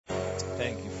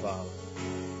Thank you, Father.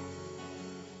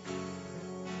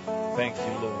 Thank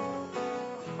you, Lord.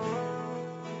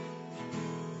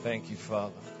 Thank you,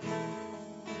 Father.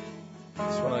 I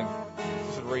just want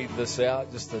to read this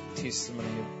out, just a testimony,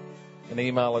 an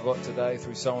email I got today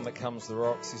through someone that comes to the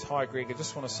Rock. Says, "Hi Greg, I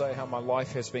just want to say how my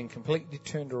life has been completely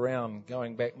turned around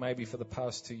going back maybe for the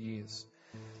past 2 years.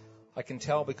 I can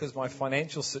tell because my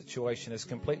financial situation is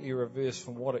completely reversed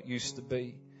from what it used to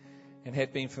be and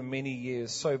had been for many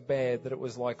years, so bad that it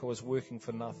was like I was working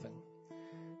for nothing.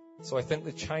 So I think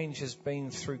the change has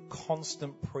been through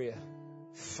constant prayer,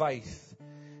 faith,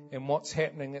 and what's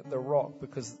happening at the Rock,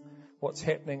 because what's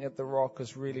happening at the Rock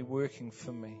is really working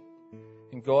for me.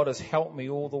 And God has helped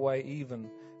me all the way, even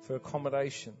for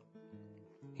accommodation.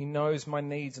 He knows my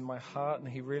needs in my heart, and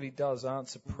He really does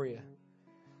answer prayer.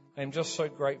 I'm just so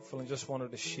grateful and just wanted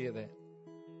to share that.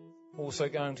 Also,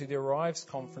 going to the Arrives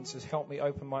conference has helped me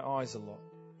open my eyes a lot.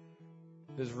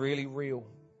 It is really real.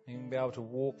 You can be able to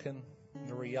walk in, and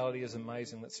the reality is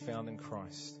amazing that's found in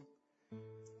Christ.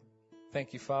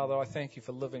 Thank you, Father. I thank you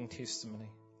for living testimony.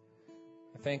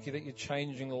 I thank you that you're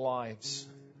changing lives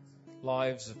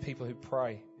of people who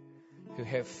pray, who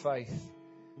have faith,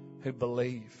 who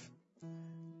believe.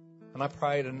 And I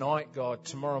pray tonight, God,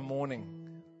 tomorrow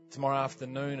morning, tomorrow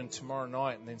afternoon, and tomorrow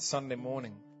night, and then Sunday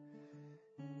morning,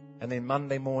 and then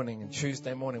Monday morning and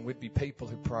Tuesday morning, we'd be people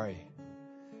who pray.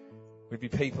 We'd be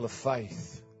people of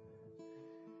faith.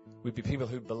 We'd be people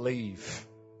who believe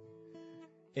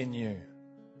in you.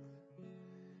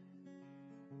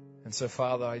 And so,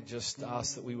 Father, I just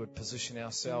ask that we would position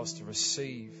ourselves to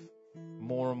receive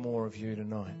more and more of you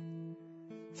tonight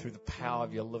through the power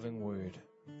of your living word.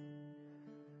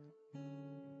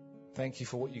 Thank you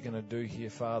for what you're going to do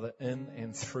here, Father, in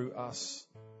and through us.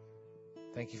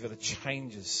 Thank you for the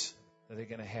changes that are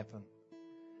going to happen.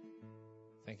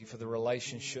 Thank you for the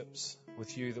relationships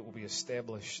with you that will be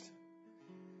established.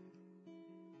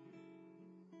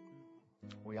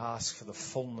 We ask for the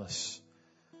fullness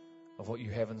of what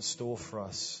you have in store for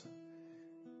us.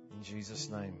 In Jesus'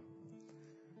 name.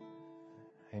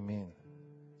 Amen.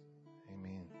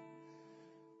 Amen.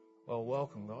 Well,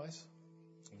 welcome, guys.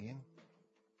 Again.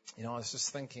 You know, I was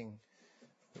just thinking,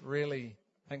 really,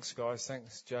 thanks, guys.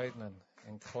 Thanks, Jaden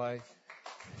and Clay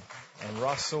and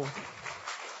Russell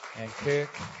and Kirk.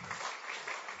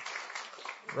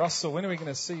 Russell, when are we going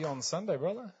to see you on Sunday,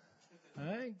 brother?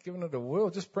 Hey, giving it a whirl.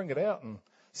 Just bring it out and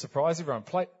surprise everyone.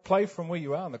 Play from where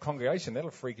you are in the congregation. That'll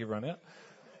freak everyone out.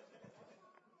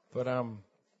 But,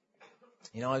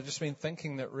 you know, I've just been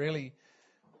thinking that really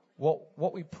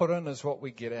what we put in is what we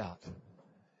get out.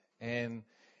 And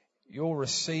you'll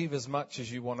receive as much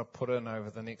as you want to put in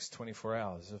over the next 24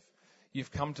 hours. If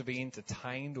you've come to be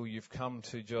entertained or you've come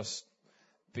to just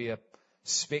be a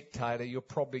spectator, you'll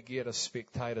probably get a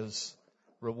spectator's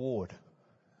reward.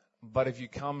 But if you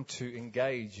come to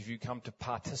engage, if you come to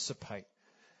participate,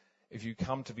 if you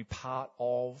come to be part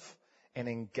of and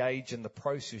engage in the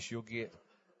process, you'll get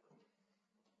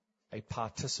a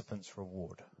participant's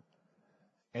reward.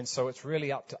 And so it's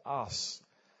really up to us,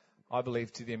 I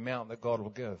believe, to the amount that God will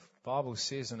give. The Bible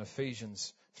says in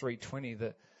Ephesians 3:20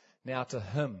 that now to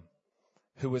Him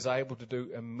who is able to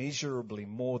do immeasurably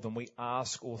more than we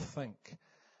ask or think,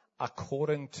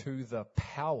 according to the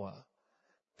power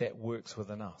that works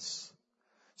within us.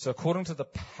 So according to the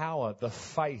power, the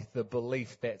faith, the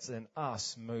belief that's in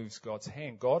us moves God's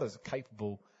hand. God is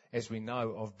capable, as we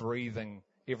know, of breathing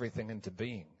everything into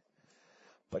being.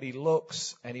 But He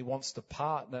looks and He wants to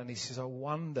partner, and He says, I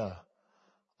wonder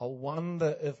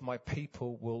if my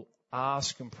people will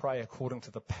ask and pray according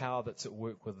to the power that's at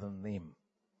work within them.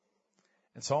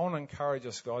 And so I want to encourage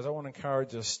us, guys. I want to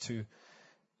encourage us to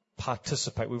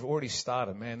participate. We've already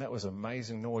started. Man, that was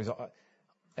amazing noise.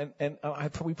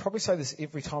 We probably say this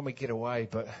every time we get away,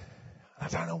 but I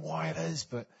don't know why it is,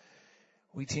 but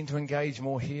we tend to engage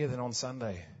more here than on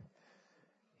Sunday.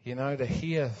 You know, to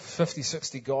hear 50,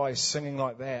 60 guys singing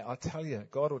like that, I tell you,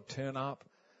 God would turn up.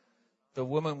 The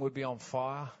women would be on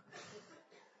fire.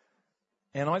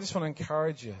 And I just want to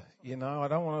encourage you, you know, I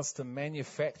don't want us to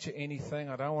manufacture anything.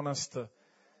 I don't want us to,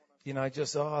 you know,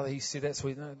 just, he said that's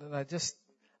sweet. No, just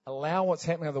allow what's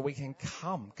happening over the weekend.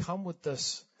 Come with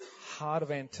this heart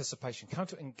of anticipation. Come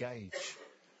to engage.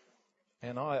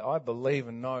 And I believe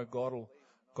and know God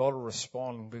will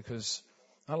respond, because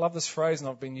I love this phrase, and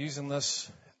I've been using this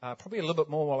probably a little bit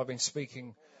more while I've been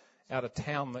speaking out of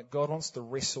town, that God wants to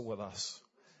wrestle with us.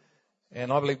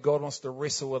 And I believe God wants to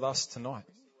wrestle with us tonight.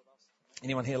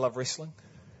 Anyone here love wrestling?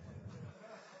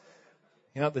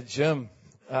 You know, at the gym,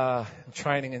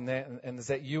 training in that, and there's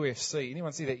that UFC.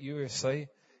 Anyone see that UFC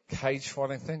cage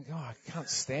fighting thing? Oh, I can't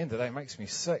stand it. It makes me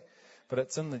sick. but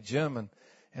it's in the gym, and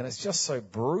it's just so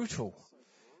brutal.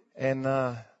 And,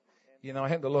 you know, I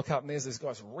had to look up, and there's this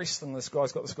guy's wrestling. This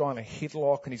guy's got this guy in a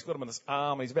headlock, and he's got him in his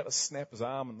arm, and he's about to snap his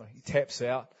arm, and he taps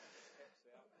out.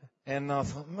 And I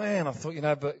thought, you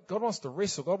know, but God wants to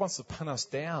wrestle. God wants to pin us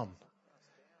down.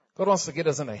 God wants to get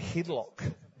us in a headlock.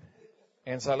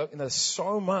 And so, look, there's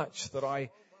so much that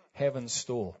I have in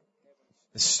store.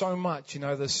 There's so much, you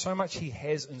know, there's so much He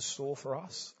has in store for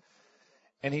us.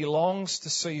 And He longs to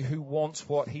see who wants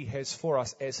what He has for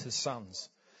us as His sons.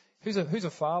 Who's a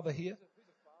father here?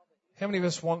 How many of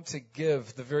us want to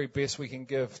give the very best we can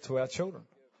give to our children?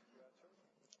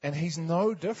 And He's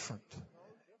no different.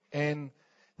 And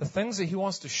the things that He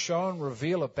wants to show and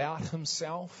reveal about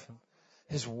Himself and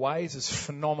His ways is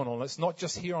phenomenal. And it's not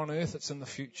just here on earth, it's in the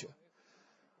future.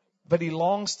 But He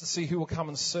longs to see who will come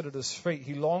and sit at His feet.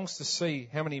 He longs to see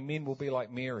how many men will be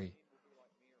like Mary.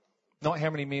 Not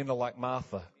how many men are like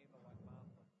Martha.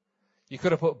 You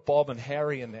could have put Bob and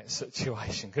Harry in that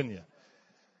situation, couldn't you?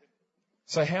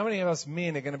 So how many of us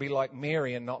men are going to be like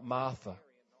Mary and not Martha?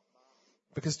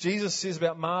 Because Jesus says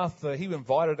about Martha, He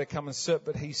invited her to come and sit,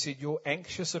 but He said, you're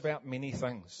anxious about many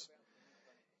things.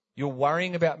 You're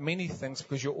worrying about many things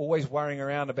because you're always worrying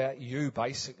around about you,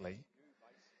 basically.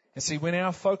 And see, when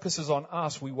our focus is on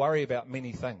us, we worry about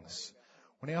many things.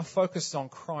 When our focus is on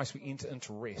Christ, we enter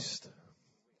into rest.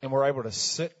 And we're able to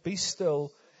sit, be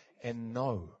still, and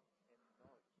know.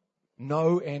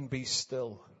 Know and be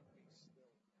still.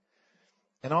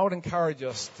 And I would encourage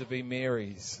us to be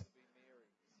Marys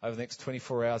over the next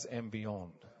 24 hours and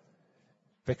beyond.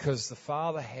 Because the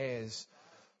Father has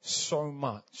so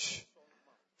much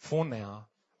for now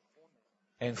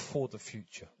and for the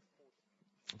future.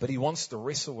 But He wants to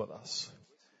wrestle with us.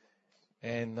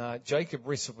 And Jacob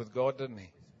wrestled with God, didn't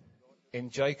he? And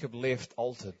Jacob left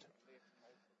altered.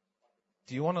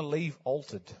 Do you want to leave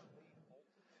altered?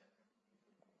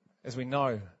 As we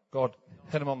know, God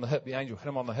hit him on the hip, the angel hit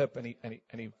him on the hip, and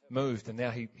he moved, and now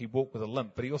he walked with a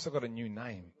limp. But he also got a new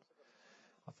name.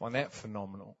 I find that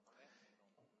phenomenal.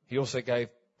 He also gave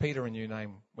Peter a new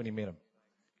name when he met him.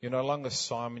 You're no longer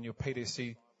Simon, you're Peter.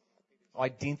 See,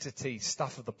 identity,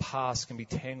 stuff of the past can be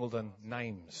tangled in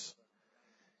names.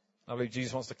 I believe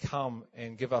Jesus wants to come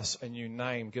and give us a new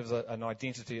name, give us an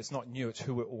identity. It's not new, it's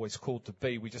who we're always called to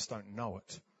be. We just don't know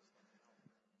it.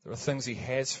 There are things He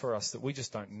has for us that we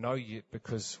just don't know yet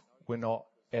because we're not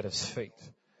at His feet.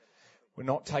 We're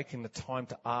not taking the time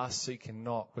to ask, seek, and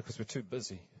knock because we're too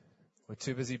busy. We're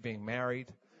too busy being married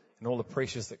and all the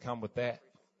pressures that come with that.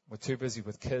 We're too busy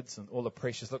with kids and all the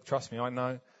pressures. Look, trust me, I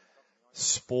know.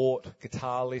 Sport,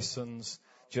 guitar lessons,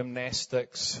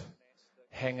 gymnastics,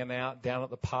 hanging out down at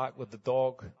the park with the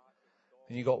dog.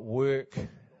 And you got work.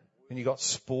 And you got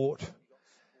sport.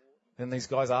 And these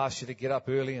guys ask you to get up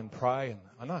early and pray. And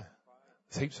I know,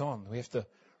 it heaps on. We have to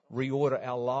reorder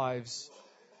our lives.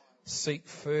 Seek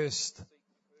first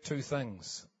two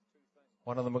things.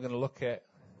 One of them we're going to look at.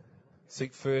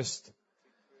 Seek first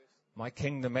my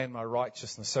kingdom and my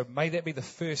righteousness. So may that be the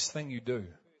first thing you do.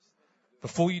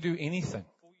 Before you do anything,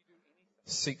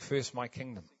 seek first my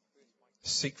kingdom.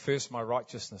 Seek first my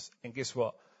righteousness. And guess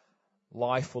what?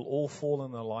 Life will all fall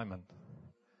in alignment.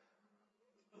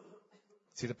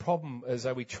 See, the problem is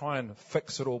that we try and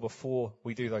fix it all before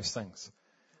we do those things,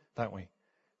 don't we?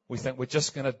 We think we're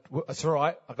just going to, it's all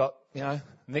right, I've got,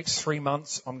 next 3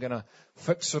 months, I'm going to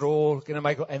fix it all, going to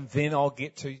make it, and then I'll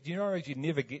get to, do you know what you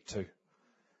never get to?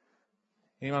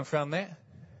 Anyone found that?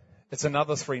 It's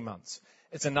another 3 months.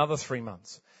 It's another 3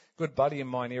 months. Good buddy of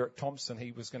mine, Eric Thompson,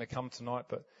 he was going to come tonight,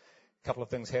 but a couple of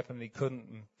things happened and he couldn't.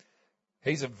 And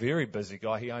he's a very busy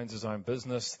guy. He owns his own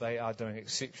business. They are doing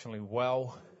exceptionally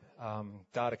well.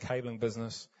 Data cabling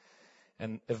business.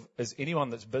 And if there's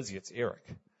anyone that's busy, it's Eric.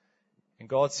 And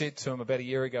God said to him about a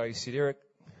year ago, He said, Eric,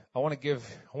 I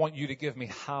want you to give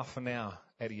me half an hour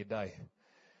out of your day.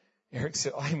 Eric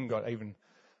said, I haven't got even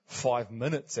 5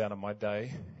 minutes out of my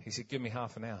day. He said, give me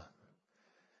half an hour.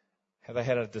 Have they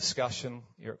had a discussion?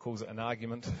 Eric calls it an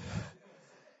argument.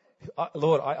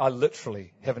 Lord, I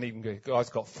literally haven't even got, guy's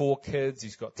got 4 kids,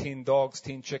 he's got 10 dogs,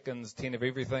 10 chickens, 10 of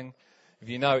everything. If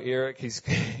you know Eric, he's,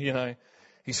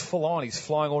 he's full on. He's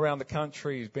flying all around the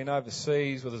country. He's been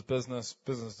overseas with his business.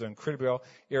 Business is doing incredibly well.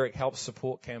 Eric helps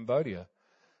support Cambodia.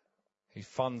 He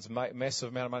funds massive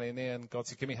amount of money in there, and God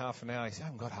said, give me half an hour. He said, I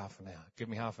haven't got half an hour. Give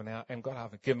me half an hour. I haven't got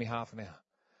half an hour. Give me half an hour.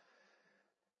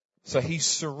 So he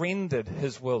surrendered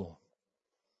his will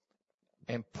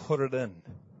and put it in.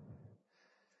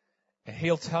 And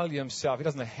he'll tell you himself, he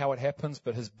doesn't know how it happens,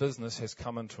 but his business has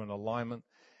come into an alignment.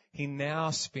 He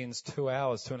now spends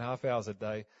 2.5 hours a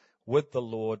day with the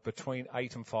Lord between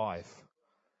 8 and 5.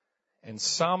 And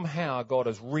somehow God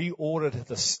has reordered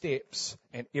the steps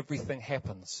and everything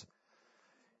happens.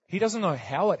 He doesn't know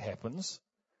how it happens.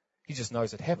 He just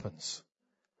knows it happens.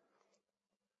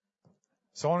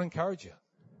 So I want to encourage you.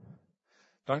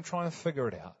 Don't try and figure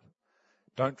it out.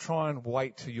 Don't try and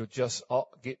wait till you just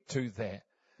get to that.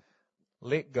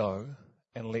 Let go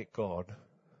and let God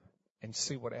and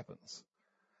see what happens.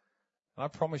 And I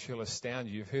promise you it'll astound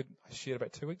you. You've heard, I shared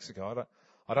about 2 weeks ago.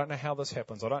 I don't know how this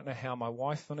happens. I don't know how my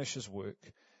wife finishes work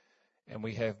and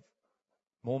we have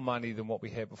more money than what we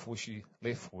had before she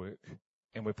left work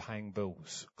and we're paying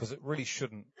bills. Because it really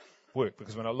shouldn't work.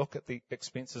 Because when I look at the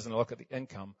expenses and I look at the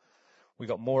income, we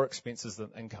got more expenses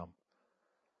than income.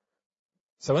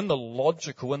 So in the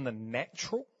logical, in the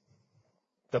natural,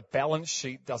 the balance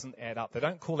sheet doesn't add up. They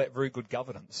don't call that very good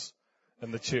governance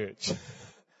in the church.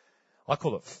 I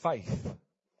call it faith.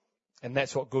 And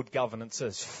that's what good governance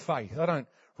is, faith. I don't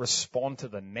respond to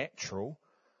the natural.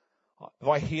 If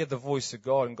I hear the voice of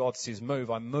God and God says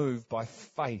move, I move by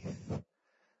faith.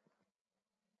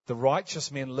 The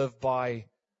righteous men live by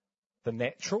the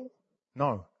natural?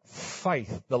 No.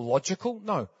 Faith. The logical?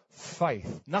 No.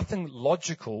 Faith. Nothing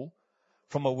logical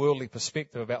from a worldly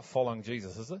perspective about following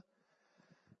Jesus, is there?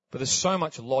 But there's so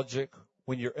much logic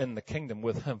when you're in the kingdom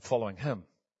with Him, following Him.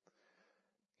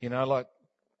 You know, like,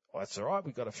 oh, that's all right,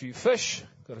 we've got a few fish,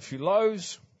 got a few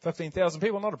loaves, 15,000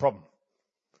 people, not a problem.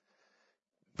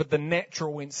 But the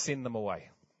natural went send them away.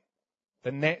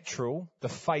 The natural, the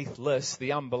faithless,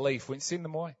 the unbelief went send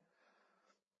them away.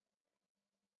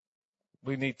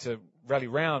 We need to rally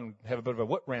round, have a bit of a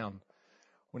whip round.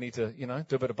 We need to,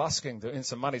 do a bit of busking to earn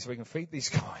some money so we can feed these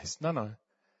guys. No.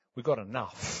 We've got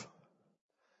enough.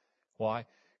 Why?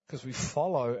 Because we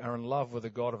follow, are in love with the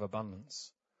God of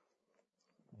abundance.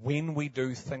 When we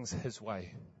do things His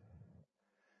way.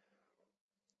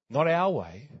 Not our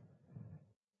way.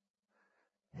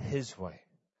 His way.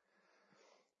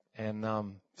 And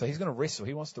so He's going to wrestle.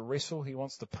 He wants to wrestle. He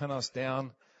wants to pin us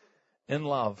down in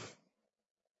love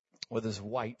with His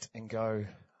weight and go,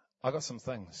 I got some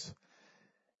things.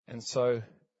 And so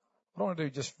what I want to do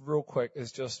just real quick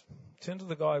is just turn to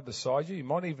the guy beside you. You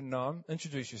might even know him.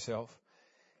 Introduce yourself.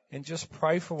 And just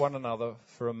pray for one another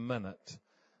for a minute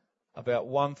about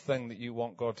one thing that you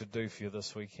want God to do for you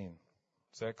this weekend.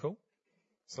 Is that cool?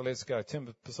 So let's go.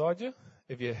 Tim beside you.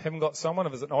 If you haven't got someone,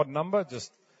 if it's an odd number,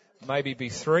 just maybe be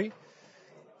 3.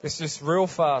 Let's just real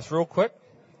fast, real quick.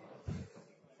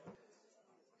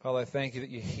 Father, thank you that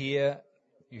you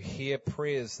hear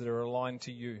prayers that are aligned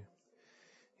to you.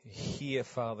 You hear,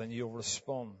 Father, and you'll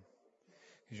respond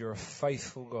because you're a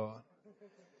faithful God.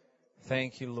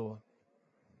 Thank you, Lord.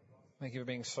 Thank you for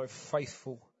being so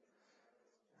faithful.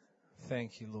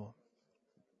 Thank you, Lord.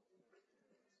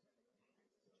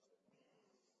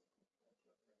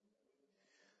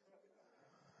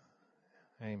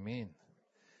 Amen.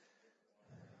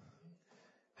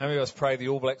 How many of us pray the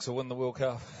All Blacks will win the World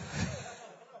Cup?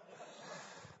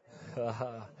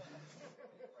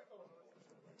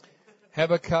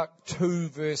 Habakkuk 2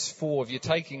 verse 4. If you're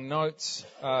taking notes,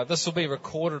 this will be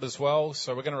recorded as well,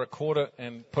 so we're going to record it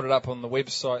and put it up on the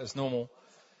website as normal.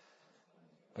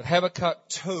 But Habakkuk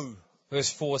 2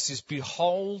 verse 4 says,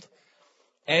 Behold,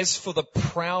 as for the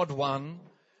proud one,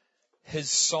 his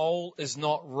soul is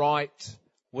not right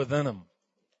within him.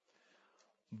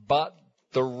 But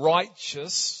the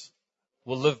righteous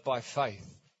will live by faith.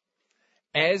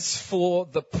 As for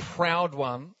the proud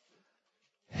one,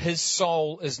 his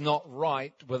soul is not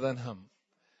right within him.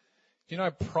 You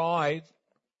know, pride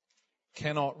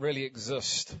cannot really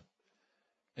exist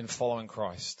in following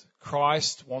Christ.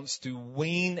 Christ wants to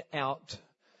wean out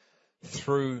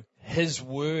through His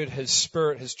Word, His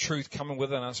Spirit, His truth coming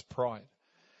within us pride.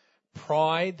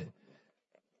 Pride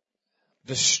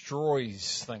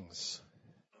destroys things.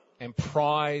 And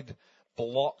pride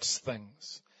blocks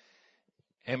things.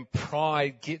 And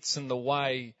pride gets in the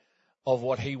way of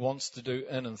what He wants to do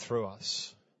in and through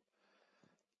us.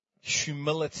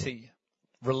 Humility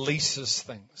releases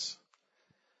things.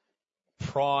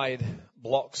 Pride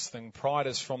blocks things. Pride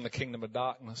is from the kingdom of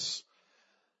darkness.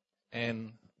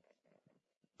 And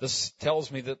this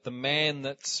tells me that the man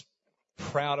that's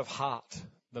proud of heart,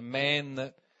 the man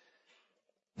that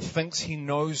thinks he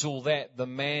knows all that, the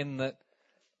man that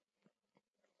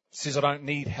says, I don't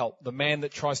need help, the man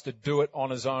that tries to do it on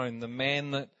his own, the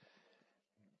man that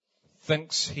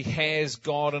thinks he has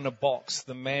God in a box,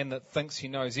 the man that thinks he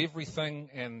knows everything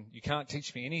and you can't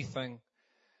teach me anything,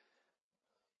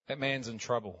 that man's in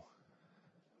trouble.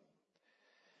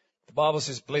 The Bible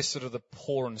says, blessed are the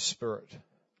poor in spirit.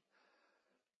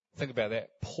 Think about that.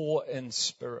 Poor in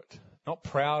spirit. Not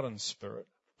proud in spirit.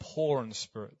 Poor in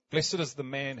spirit. Blessed is the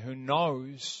man who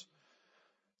knows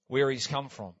where he's come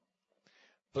from.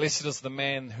 Blessed is the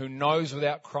man who knows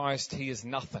without Christ he is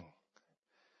nothing.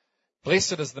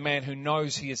 Blessed is the man who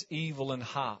knows he is evil in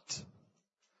heart.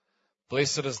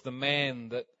 Blessed is the man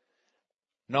that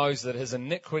knows that his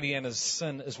iniquity and his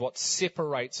sin is what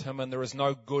separates him and there is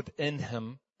no good in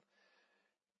him.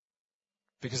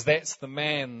 Because that's the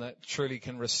man that truly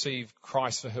can receive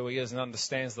Christ for who he is and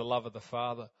understands the love of the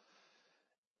Father.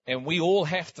 And we all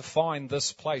have to find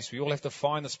this place. We all have to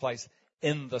find this place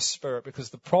in the Spirit.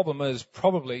 Because the problem is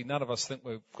probably none of us think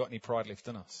we've got any pride left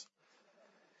in us.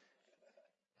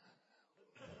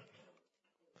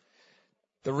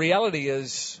 The reality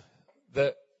is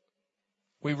that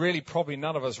we really probably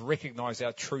none of us recognize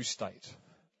our true state.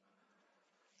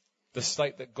 The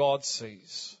state that God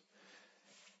sees.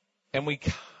 And we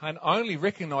can only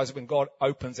recognize it when God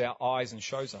opens our eyes and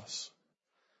shows us.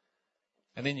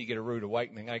 And then you get a rude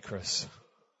awakening, eh, Chris?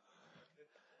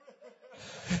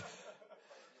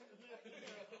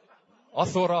 I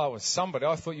thought I was somebody.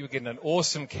 I thought you were getting an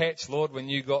awesome catch, Lord, when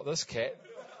you got this cat.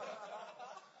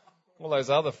 All those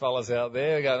other fellas out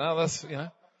there go, no, this,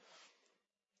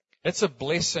 It's a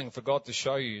blessing for God to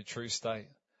show you your true state.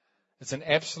 It's an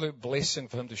absolute blessing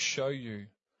for him to show you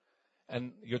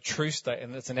and your true state,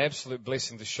 and it's an absolute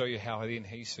blessing to show you how then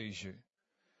he sees you.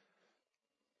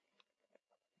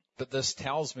 But this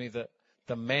tells me that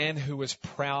the man who is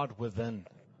proud within,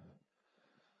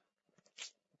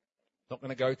 not going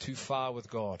to go too far with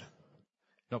God,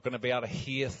 not going to be able to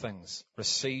hear things,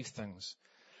 receive things,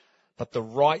 but the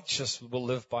righteous will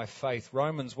live by faith.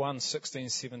 Romans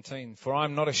 1:16-17. For I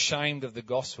am not ashamed of the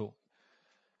gospel.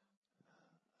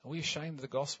 Are we ashamed of the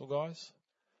gospel, guys?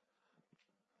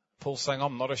 Paul's saying,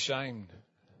 I'm not ashamed.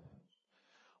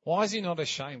 Why is he not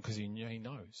ashamed? Because he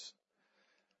knows.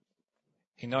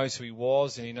 He knows who he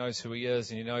was and he knows who he is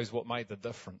and he knows what made the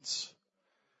difference.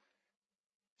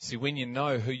 See, when you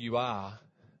know who you are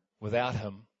without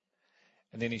him,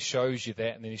 and then he shows you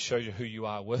that and then he shows you who you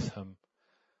are with him,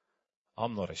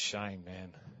 I'm not ashamed,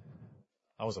 man.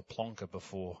 I was a plonker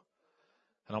before,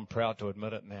 and I'm proud to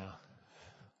admit it now.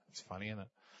 It's funny, isn't it?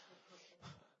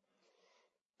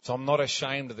 So I'm not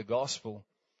ashamed of the gospel.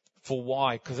 For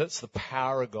why? Because it's the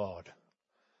power of God.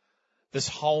 This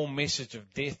whole message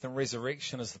of death and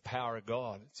resurrection is the power of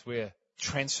God. It's where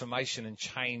transformation and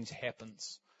change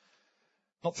happens.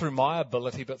 Not through my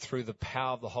ability, but through the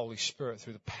power of the Holy Spirit,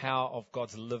 through the power of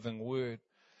God's living word.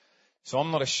 So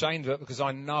I'm not ashamed of it because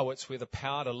I know it's where the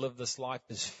power to live this life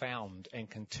is found and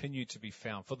continue to be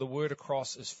found. For the word of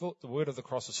the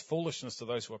cross is foolishness to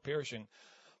those who are perishing,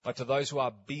 but to those who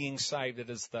are being saved, it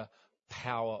is the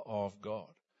power of God.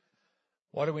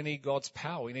 Why do we need God's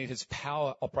power? We need his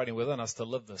power operating within us to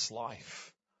live this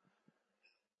life.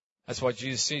 That's why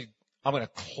Jesus said, I'm going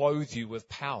to clothe you with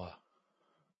power.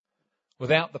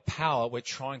 Without the power, we're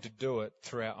trying to do it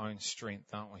through our own strength,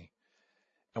 aren't we?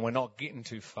 And we're not getting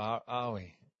too far, are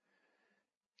we?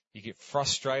 You get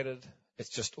frustrated, it's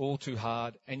just all too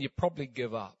hard, and you probably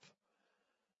give up.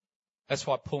 That's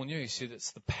why Paul knew. He said,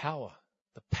 it's the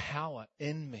power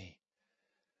in me.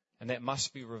 And that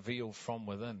must be revealed from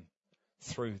within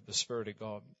through the Spirit of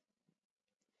God.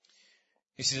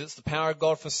 He says it's the power of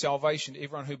God for salvation to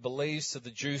everyone who believes, to the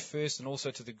Jew first and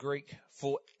also to the Greek.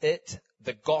 For it,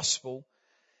 the gospel,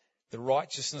 the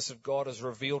righteousness of God is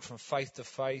revealed from faith to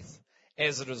faith,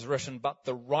 as it is written, but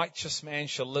the righteous man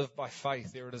shall live by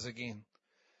faith. There it is again.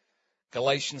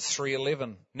 Galatians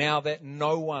 3:11. Now that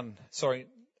no one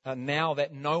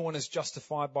is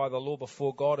justified by the law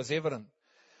before God is evident.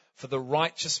 For the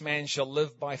righteous man shall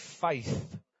live by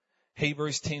faith.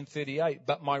 Hebrews 10:38.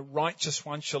 But my righteous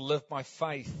one shall live by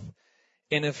faith.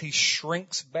 And if he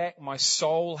shrinks back, my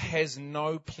soul has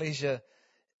no pleasure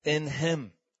in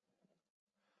him.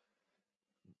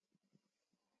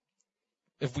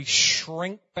 If we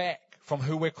shrink back from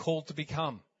who we're called to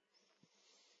become,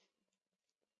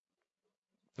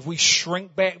 if we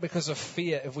shrink back because of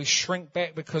fear, if we shrink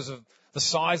back because of the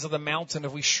size of the mountain,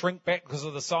 if we shrink back because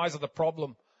of the size of the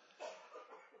problem,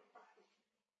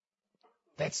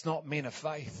 that's not men of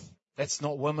faith. That's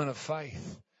not women of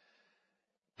faith.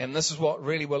 And this is what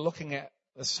really we're looking at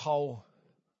this whole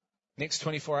next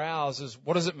 24 hours is,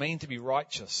 what does it mean to be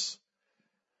righteous?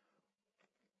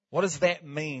 What does that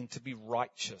mean to be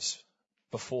righteous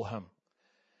before him?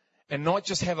 And not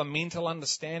just have a mental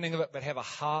understanding of it, but have a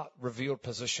heart-revealed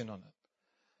position on it.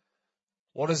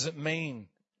 What does it mean?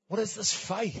 What is this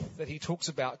faith that he talks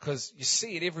about? Because you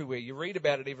see it everywhere. You read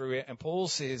about it everywhere. And Paul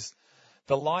says,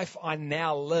 the life I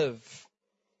now live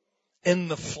in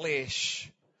the flesh,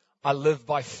 I live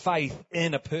by faith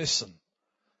in a person.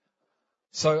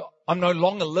 So I'm no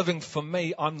longer living for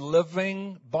me. I'm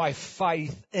living by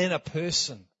faith in a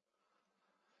person.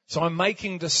 So I'm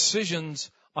making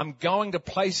decisions. I'm going to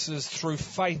places through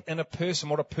faith in a person,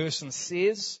 what a person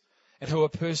says and who a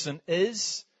person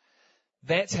is.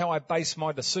 That's how I base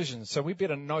my decisions. So we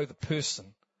better know the person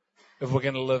if we're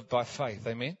going to live by faith.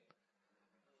 Amen?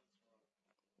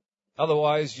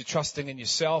 Otherwise, you're trusting in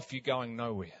yourself, you're going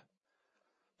nowhere.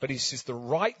 But he says the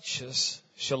righteous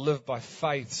shall live by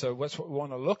faith. So that's what we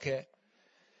want to look at.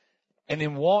 And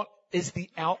then what is the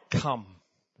outcome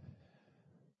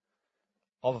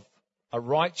of a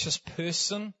righteous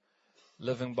person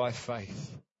living by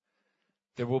faith?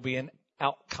 There will be an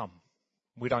outcome.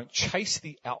 We don't chase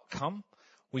the outcome.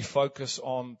 We focus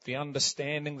on the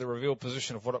understanding, the revealed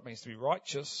position of what it means to be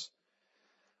righteous.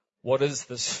 What is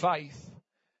this faith?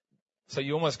 So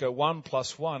you almost go 1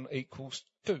 + 1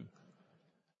 = 2.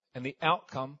 And the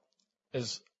outcome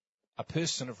is a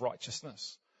person of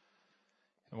righteousness.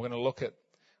 And we're going to look at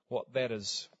what that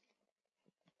is.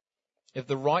 If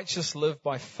the righteous live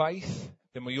by faith,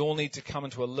 then we all need to come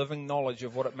into a living knowledge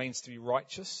of what it means to be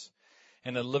righteous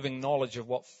and a living knowledge of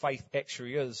what faith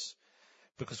actually is,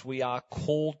 because we are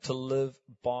called to live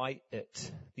by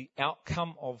it. The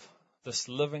outcome of this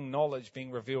living knowledge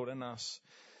being revealed in us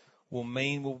will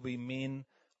mean we'll be men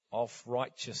of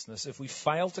righteousness. If we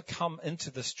fail to come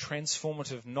into this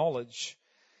transformative knowledge,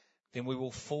 then we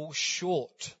will fall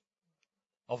short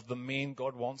of the men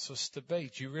God wants us to be.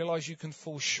 Do you realize you can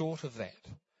fall short of that?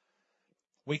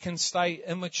 We can stay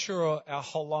immature our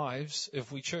whole lives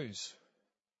if we choose.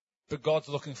 But God's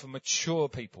looking for mature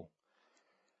people.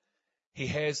 He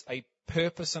has a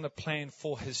purpose and a plan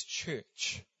for His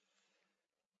church.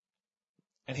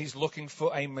 And He's looking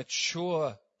for a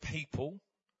mature people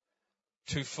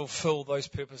to fulfill those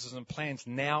purposes and plans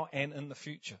now and in the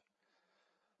future.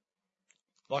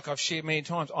 Like I've shared many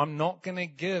times, I'm not going to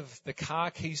give the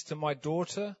car keys to my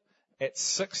daughter at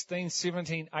 16,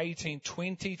 17, 18,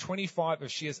 20, 25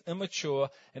 if she is immature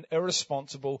and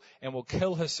irresponsible and will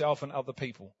kill herself and other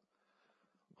people.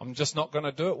 I'm just not going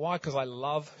to do it. Why? Because I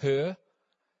love her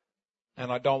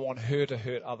and I don't want her to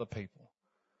hurt other people.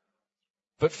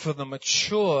 But for the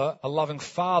mature, a loving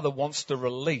father wants to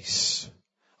release.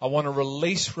 I want to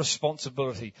release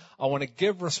responsibility. I want to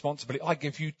give responsibility. I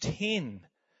give you 10.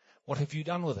 What have you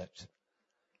done with it?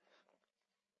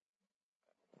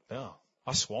 No,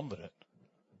 I squandered it.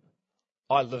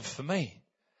 I lived for me.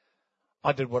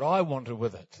 I did what I wanted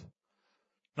with it.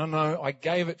 No, I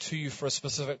gave it to you for a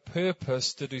specific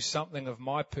purpose, to do something of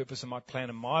my purpose and my plan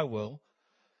and my will.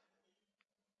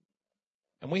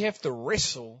 And we have to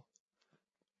wrestle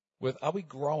with, are we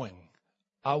growing?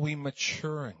 Are we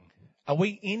maturing? Are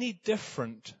we any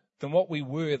different than what we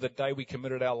were the day we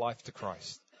committed our life to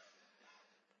Christ?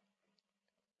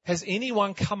 Has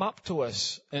anyone come up to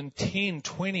us in 10,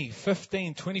 20,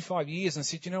 15, 25 years and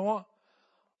said, you know what?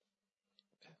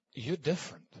 You're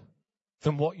different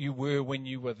than what you were when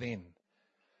you were then.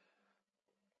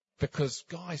 Because,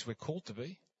 guys, we're called to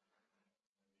be.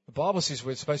 The Bible says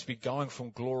we're supposed to be going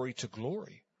from glory to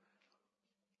glory.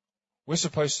 We're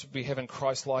supposed to be having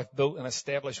Christ's life built and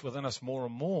established within us more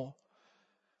and more.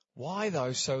 Why,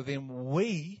 though? So then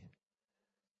we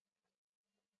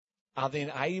are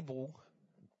then able,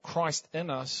 Christ in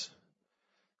us,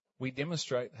 we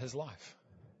demonstrate His life.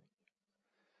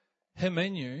 Him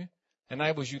in you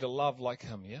enables you to love like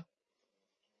Him, yeah?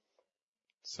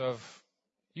 So if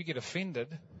you get offended,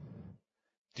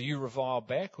 do you revile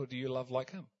back or do you love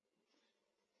like Him?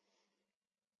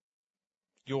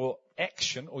 Your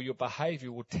action or your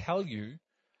behavior will tell you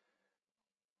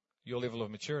your level of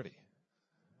maturity.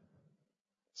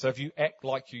 So if you act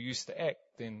like you used to act,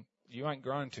 then you ain't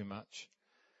grown too much.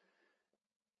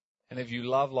 And if you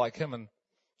love like Him, and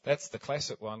that's the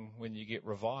classic one when you get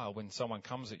reviled, when someone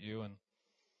comes at you and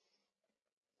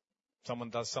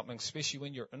someone does something, especially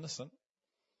when you're innocent,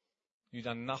 you've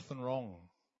done nothing wrong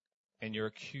and you're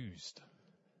accused.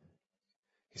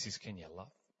 He says, can you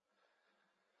love?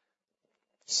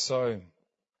 So,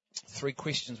 3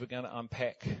 questions we're going to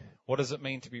unpack. What does it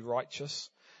mean to be righteous?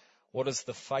 What is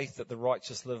the faith that the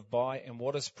righteous live by? And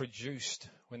what is produced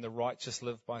when the righteous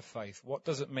live by faith? What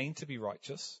does it mean to be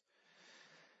righteous?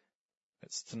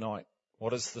 That's tonight.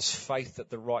 What is this faith that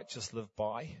the righteous live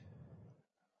by?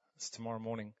 It's tomorrow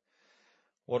morning.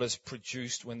 What is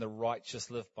produced when the righteous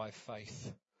live by faith?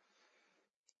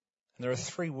 And there are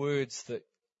 3 words that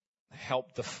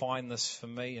help define this for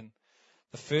me. And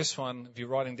the first one, if you're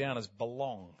writing down, is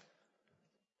belong.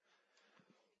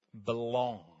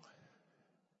 Belong.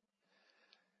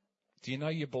 Do you know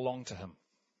you belong to Him?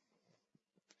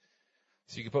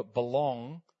 So you can put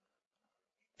belong,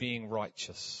 being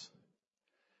righteous.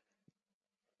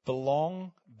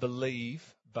 Belong, believe,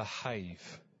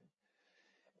 behave.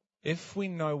 If we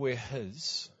know we're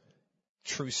His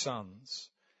true sons,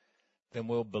 then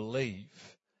we'll believe,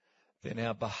 then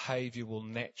our behavior will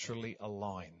naturally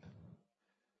align.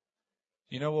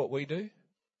 You know what we do?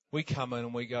 We come in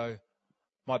and we go,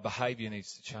 my behavior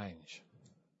needs to change,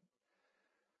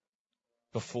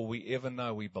 before we ever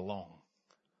know we belong.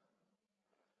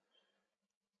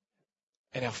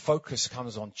 And our focus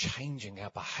comes on changing our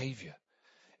behavior.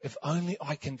 If only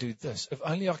I can do this. If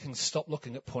only I can stop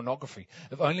looking at pornography.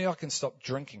 If only I can stop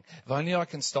drinking. If only I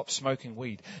can stop smoking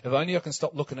weed. If only I can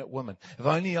stop looking at women. If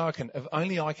only I can. If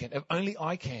only I can. If only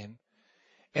I can.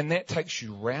 And that takes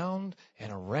you round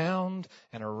and around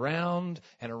and around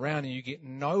and around, and you get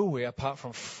nowhere apart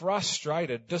from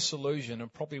frustrated, disillusioned,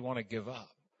 and probably want to give up.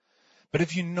 But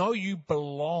if you know you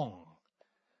belong,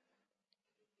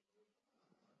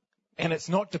 and it's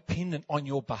not dependent on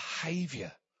your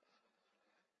behavior,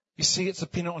 you see, it's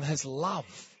dependent on His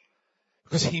love,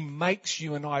 because He makes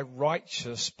you and I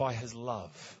righteous by His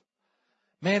love.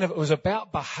 Man, if it was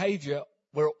about behavior,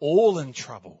 we're all in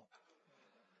trouble.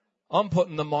 I'm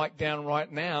putting the mic down right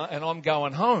now and I'm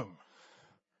going home.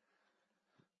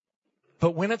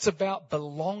 But when it's about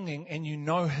belonging and you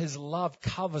know His love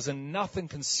covers and nothing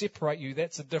can separate you,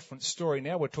 that's a different story.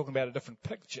 Now we're talking about a different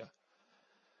picture.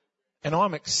 And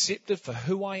I'm accepted for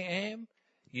who I am?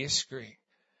 Yes, Greg.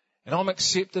 And I'm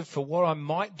accepted for what I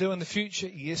might do in the future?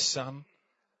 Yes, son.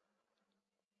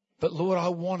 But Lord, I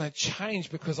want to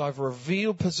change because I've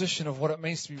revealed position of what it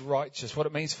means to be righteous, what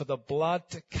it means for the blood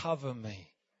to cover me.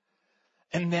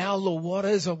 And now, Lord, what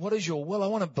is your will? I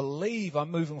want to believe.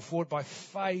 I'm moving forward by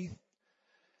faith.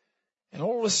 And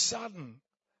all of a sudden,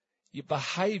 your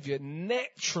behavior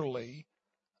naturally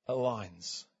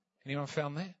aligns. Anyone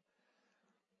found that?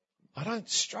 I don't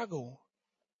struggle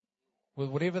with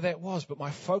whatever that was, but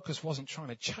my focus wasn't trying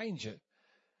to change it.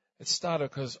 It started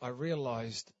because I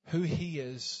realized who He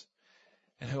is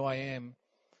and who I am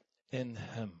in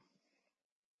Him.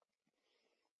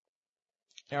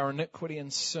 Our iniquity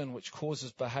and sin, which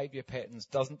causes behavior patterns,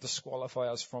 doesn't disqualify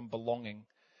us from belonging,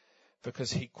 because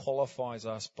He qualifies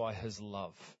us by His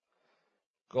love.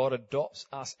 God adopts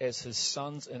us as His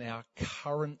sons in our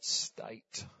current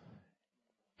state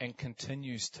and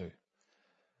continues to.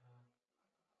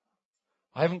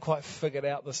 I haven't quite figured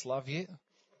out this love yet,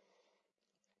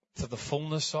 to the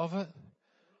fullness of it.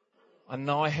 I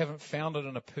know I haven't found it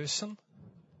in a person,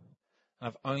 and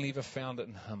I've only ever found it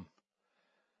in Him.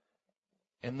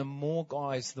 And the more,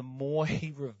 guys, the more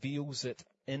He reveals it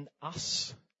in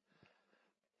us,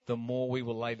 the more we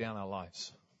will lay down our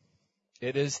lives.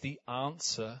 It is the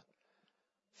answer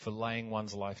for laying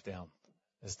one's life down,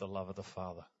 is the love of the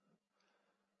Father.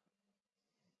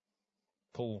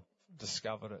 Paul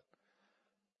discovered it.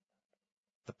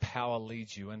 The power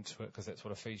leads you into it, because that's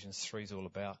what Ephesians 3 is all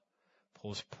about.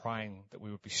 Paul's praying that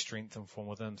we would be strengthened from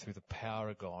within through the power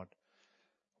of God.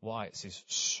 Why? It says,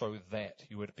 so that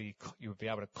you would be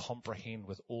able to comprehend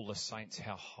with all the saints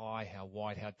how high, how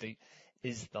wide, how deep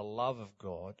is the love of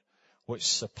God, which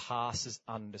surpasses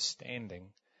understanding.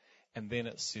 And then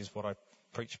it says what I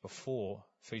preached before,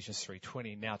 Ephesians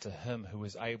 3:20, now to Him who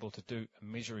is able to do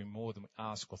immeasurably more than we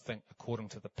ask or think, according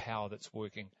to the power that's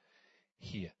working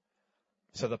here.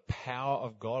 So the power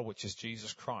of God, which is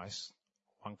Jesus Christ,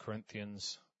 1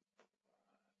 Corinthians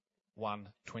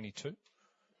 1:22,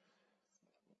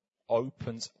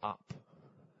 opens up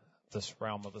this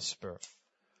realm of the Spirit.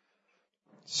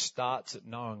 Starts at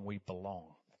knowing we belong.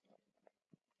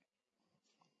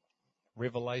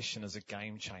 Revelation is a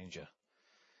game changer.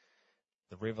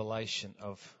 The revelation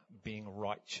of being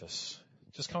righteous.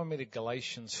 Just come with me to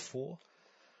Galatians 4,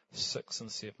 6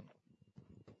 and 7.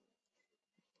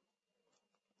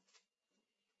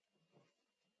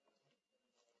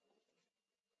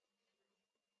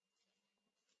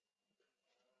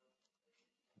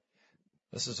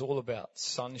 This is all about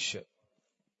sonship.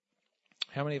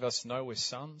 How many of us know we're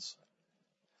sons?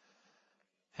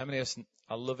 How many of us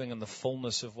are living in the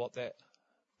fullness of what that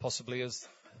possibly is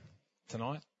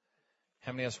tonight?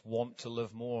 How many of us want to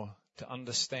live more, to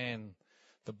understand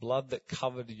the blood that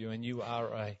covered you and you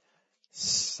are a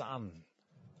son?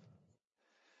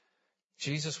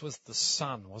 Jesus was the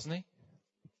Son, wasn't He?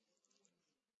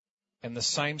 And the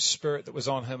same Spirit that was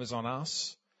on Him is on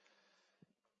us.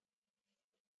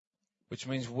 Which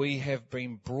means we have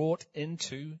been brought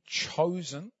into,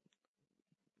 chosen,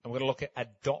 and we're going to look at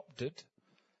adopted.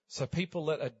 So people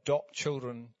that adopt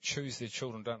children choose their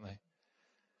children, don't they?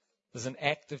 There's an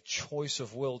active choice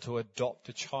of will to adopt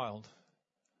a child.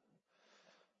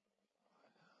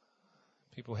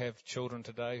 People have children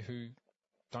today who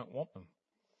don't want them.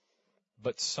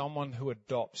 But someone who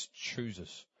adopts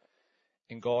chooses.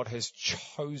 And God has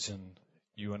chosen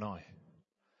you and I.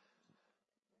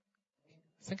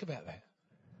 Think about that.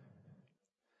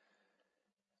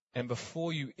 And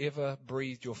before you ever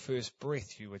breathed your first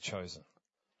breath, you were chosen.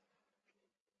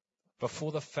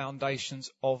 Before the foundations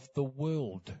of the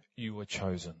world, you were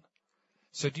chosen.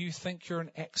 So do you think you're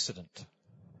an accident?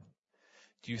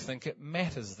 Do you think it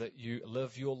matters that you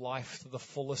live your life to the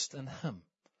fullest in Him?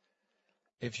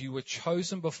 If you were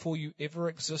chosen before you ever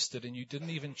existed and you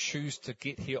didn't even choose to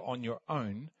get here on your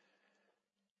own,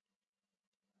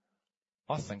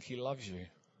 I think He loves you.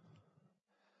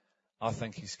 I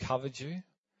think He's covered you.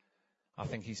 I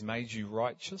think He's made you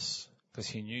righteous because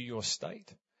He knew your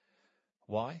state.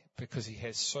 Why? Because He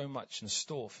has so much in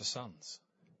store for sons,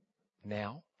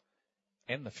 now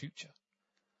and the future.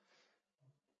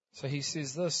 So He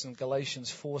says this in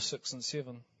Galatians 4, 6 and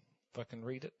 7, if I can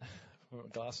read it, with my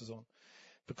glasses on.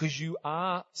 Because you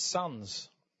are sons.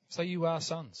 Say you are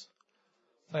sons.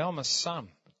 Say, I'm a son.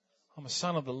 I'm a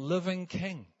son of the living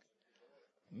King.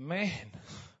 Man.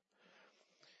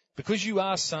 Because you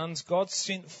are sons, God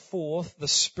sent forth the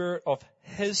Spirit of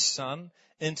His Son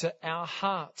into our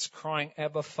hearts, crying,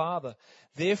 Abba, Father.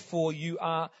 Therefore, you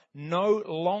are no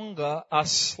longer a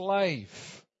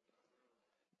slave.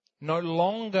 No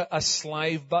longer a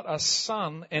slave, but a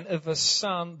son. And if a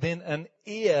son, then an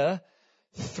heir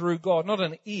through God. Not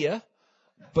an ear,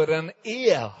 but an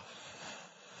heir.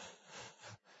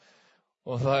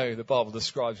 Although the Bible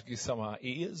describes some are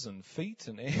ears and feet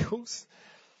and ankles.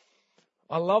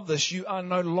 I love this. You are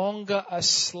no longer a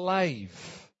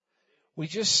slave. We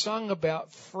just sung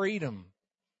about freedom.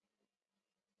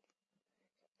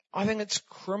 I think it's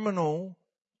criminal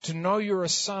to know you're a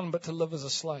son but to live as a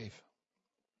slave.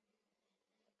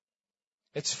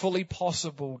 It's fully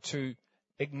possible to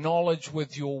acknowledge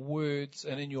with your words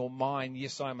and in your mind,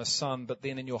 yes, I'm a son, but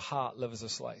then in your heart live as a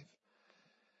slave.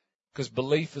 Because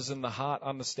belief is in the heart,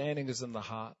 understanding is in the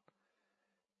heart.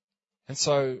 And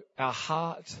so our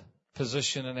heart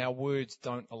position and our words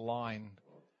don't align.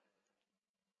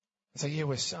 And so, yeah,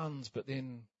 we're sons, but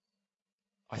then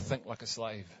I think like a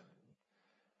slave.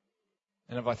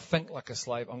 And if I think like a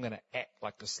slave, I'm going to act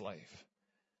like a slave.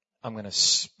 I'm going to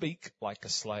speak like a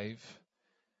slave.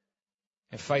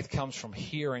 And faith comes from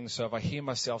hearing. So if I hear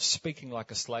myself speaking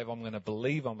like a slave, I'm going to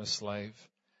believe I'm a slave.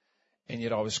 And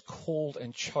yet I was called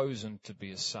and chosen to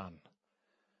be a son,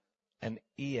 an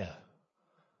heir,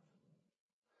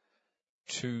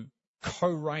 to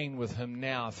co-reign with Him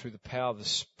now through the power of the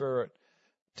Spirit,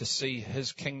 to see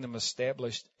His kingdom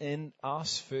established in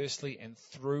us firstly and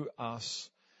through us,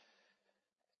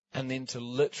 and then to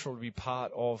literally be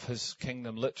part of His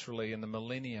kingdom literally in the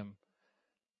millennium,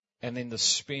 and then to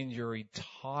spend your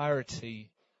entirety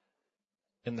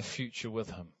in the future with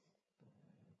Him.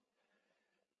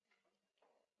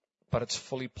 But it's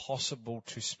fully possible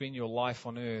to spend your life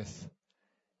on earth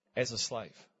as a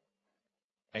slave,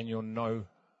 and you're no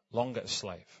longer a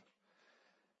slave.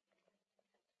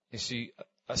 You see,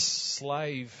 a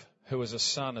slave who is a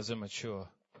son is immature.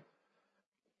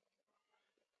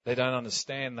 They don't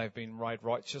understand they've been made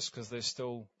righteous because they're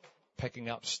still picking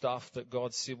up stuff that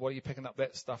God said, what are you picking up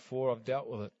that stuff for? I've dealt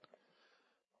with it.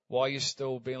 Why are you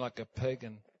still being like a pig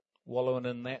and wallowing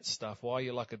in that stuff? Why are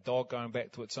you like a dog going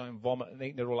back to its own vomit and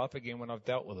eating it all up again when I've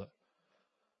dealt with it?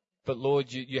 But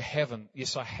Lord, you haven't.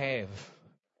 Yes, I have.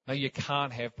 No, you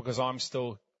can't have because I'm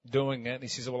still doing it. And He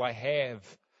says, well, I have.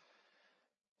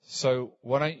 So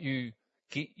why don't you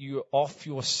get you off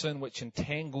your sin which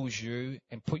entangles you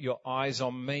and put your eyes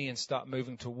on me and start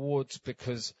moving towards,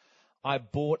 because I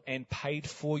bought and paid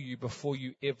for you before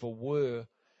you ever were,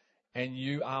 and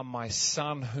you are my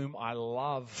son whom I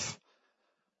love,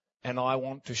 and I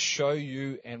want to show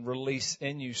you and release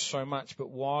in you so much. But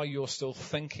while you're still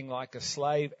thinking like a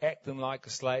slave, acting like a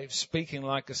slave, speaking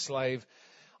like a slave,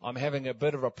 I'm having a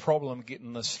bit of a problem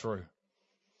getting this through.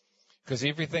 Because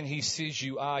everything He says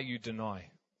you are, you deny.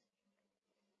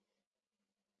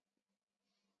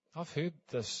 I've heard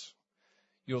this.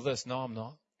 You're this. No, I'm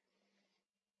not.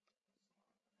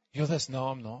 You're this. No,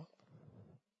 I'm not.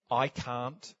 I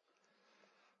can't.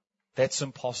 That's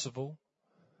impossible.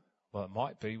 Well, it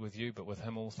might be with you, but with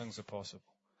Him all things are possible.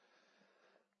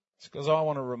 It's because I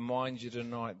want to remind you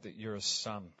tonight that you're a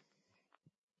son.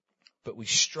 But we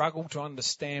struggle to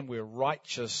understand we're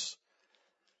righteous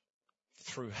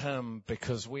through Him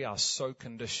because we are so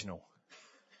conditional.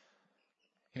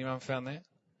 Anyone found that?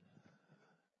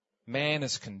 Man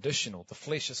is conditional. The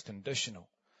flesh is conditional.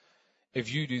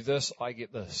 If you do this, I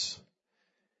get this.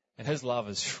 And His love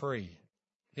is free.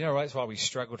 You know, right? That's why we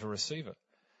struggle to receive it.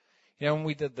 You know, when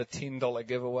we did the $10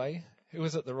 giveaway, who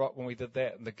was at the rock when we did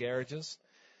that in the garages?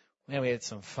 Man, we had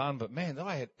some fun, but man,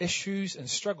 I had issues and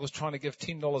struggles trying to give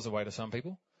 $10 away to some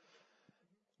people.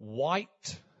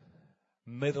 White,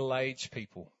 middle-aged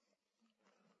people.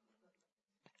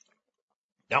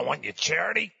 Don't want your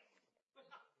charity?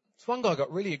 This one guy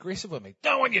got really aggressive with me.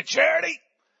 Don't want your charity?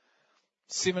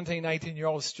 17,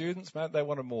 18-year-old students, mate, they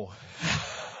wanted more.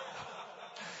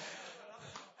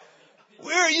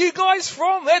 Where are you guys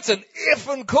from? That's an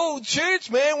effing cool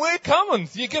church, man. We're coming.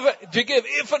 Do you give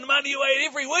effing money away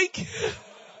every week?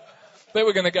 Then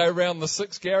we're going to go around the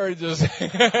 6 garages.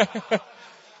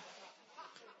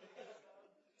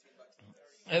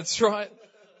 That's right.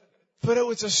 But it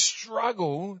was a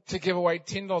struggle to give away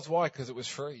 $10. Why? Because it was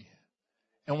free.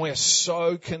 And we're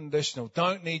so conditional.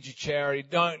 Don't need your charity.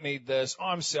 Don't need this.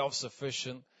 I'm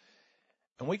self-sufficient.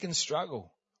 And we can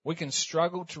struggle. We can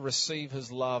struggle to receive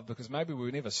his love because maybe we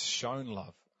were never shown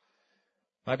love.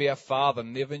 Maybe our Father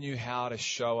never knew how to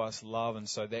show us love, and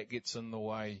so that gets in the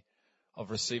way of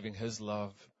receiving his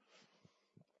love.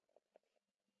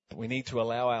 But we need to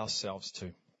allow ourselves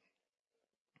to.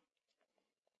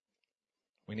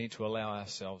 We need to allow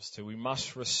ourselves to. We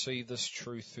must receive this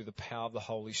truth through the power of the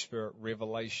Holy Spirit,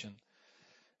 revelation,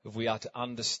 if we are to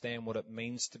understand what it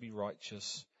means to be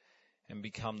righteous and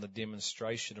become the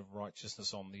demonstration of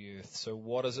righteousness on the earth. So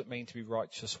what does it mean to be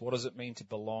righteous? What does it mean to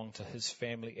belong to his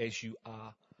family as you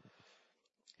are?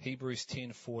 Hebrews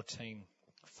 10:14.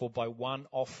 For by one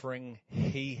offering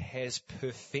he has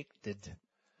perfected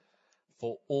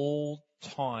for all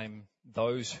time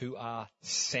those who are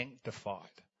sanctified.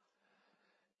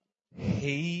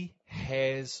 He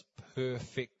has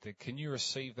perfected. Can you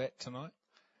receive that tonight?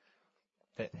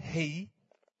 That he,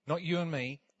 not you and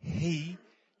me, he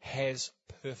has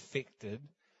perfected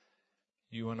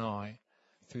you and I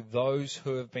through those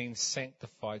who have been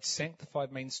sanctified.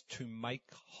 Sanctified means to make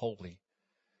holy.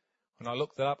 When I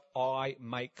looked that up, I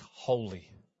make holy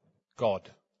God.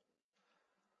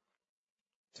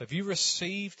 So if you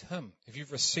received him, if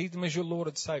you've received him as your Lord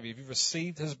and Savior, if you've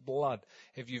received his blood,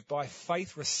 if you've by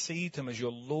faith received him as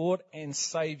your Lord and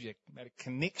Savior, made a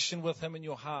connection with him in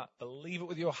your heart, believe it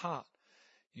with your heart,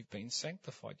 you've been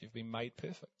sanctified, you've been made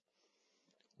perfect,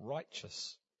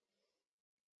 righteous.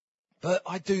 But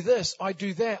I do this, I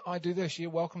do that, I do this.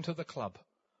 You're welcome to the club.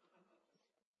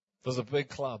 There's a big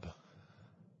club.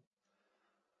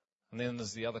 And then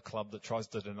there's the other club that tries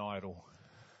to deny it all.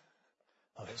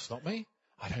 Oh, that's not me.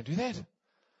 I don't do that.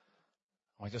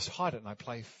 I just hide it and I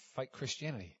play fake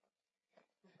Christianity.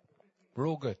 We're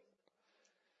all good.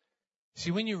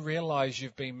 See, when you realize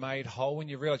you've been made whole, when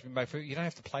you realize you've been made free, you don't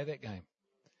have to play that game.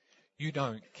 You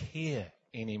don't care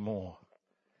anymore.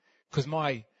 Because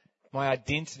my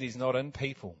identity is not in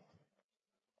people.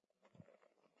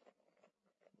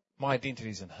 My identity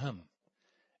is in him.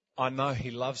 I know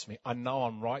he loves me. I know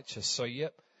I'm righteous. So,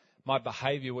 yep, my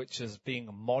behavior, which is being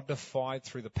modified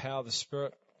through the power of the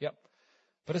Spirit, yep,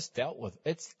 but it's dealt with.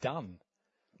 It's done.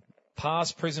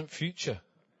 Past, present, future.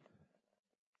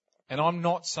 And I'm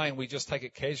not saying we just take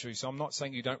it casually. So I'm not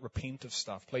saying you don't repent of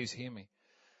stuff. Please hear me.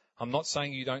 I'm not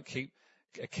saying you don't keep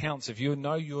accounts. If you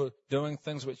know you're doing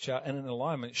things which are in an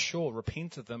alignment, sure,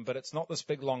 repent of them, but it's not this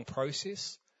big, long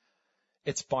process.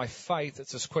 It's by faith.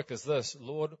 It's as quick as this.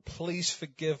 Lord, please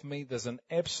forgive me. There's an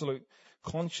absolute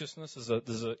consciousness.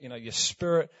 There's a your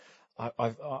spirit.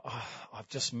 I've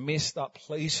just messed up.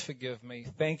 Please forgive me.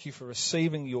 Thank you for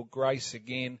receiving your grace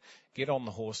again. Get on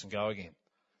the horse and go again.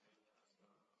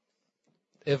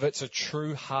 If it's a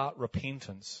true heart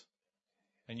repentance,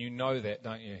 and you know that,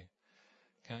 don't you?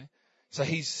 Okay. So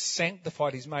he's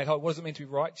sanctified. He's made whole. What does it mean to be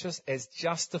righteous? As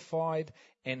justified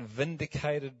and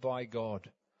vindicated by God.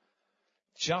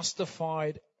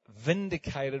 Justified,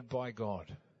 vindicated by God.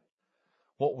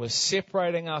 What was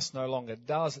separating us no longer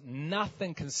does.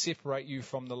 Nothing can separate you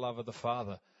from the love of the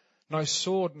Father. No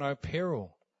sword, no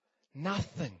peril.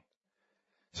 Nothing.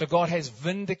 So God has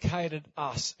vindicated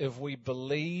us if we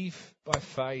believe by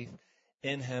faith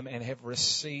in him and have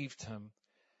received him.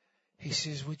 He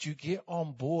says, would you get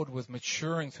on board with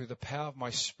maturing through the power of my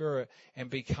Spirit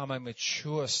and become a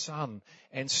mature son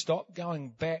and stop going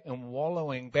back and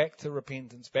wallowing back to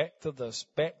repentance, back to this,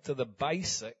 back to the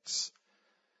basics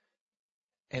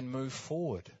and move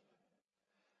forward?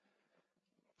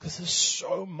 Because there's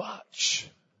so much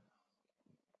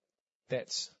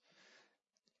that's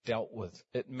dealt with.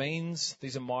 It means,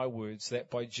 these are my words,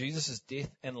 that by Jesus' death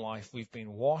and life we've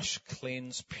been washed,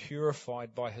 cleansed,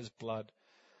 purified by his blood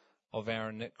of our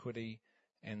iniquity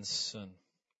and sin.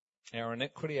 Our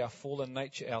iniquity, our fallen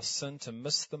nature, our sin to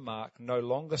miss the mark no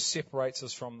longer separates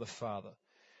us from the Father.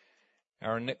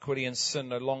 Our iniquity and sin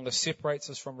no longer separates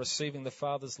us from receiving the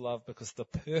Father's love because the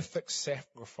perfect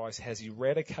sacrifice has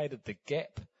eradicated the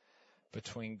gap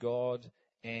between God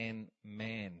and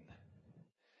man.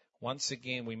 Once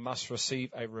again, we must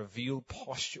receive a revealed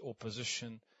posture or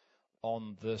position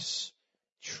on this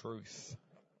truth.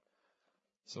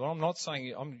 So I'm not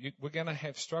saying we're going to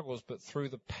have struggles, but through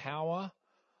the power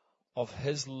of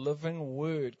His living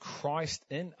word, Christ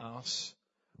in us,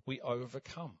 we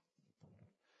overcome.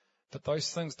 But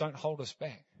those things don't hold us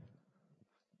back.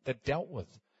 They're dealt with.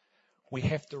 We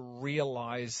have to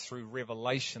realize through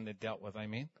revelation they're dealt with.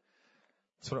 Amen?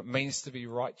 That's what it means to be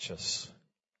righteous.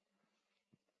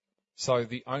 So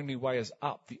the only way is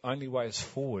up. The only way is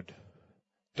forward.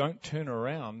 Don't turn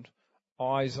around.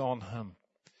 Eyes on Him.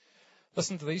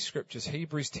 Listen to these scriptures.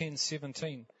 Hebrews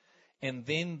 10:17. And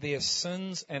then their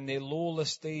sins and their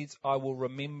lawless deeds I will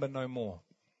remember no more.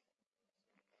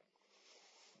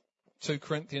 2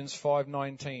 Corinthians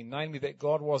 5:19. Namely that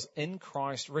God was in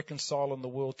Christ reconciling the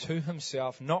world to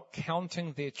Himself, not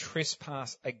counting their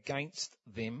trespass against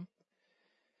them.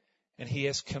 And He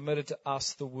has committed to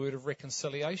us the word of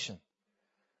reconciliation.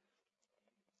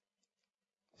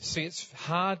 See, it's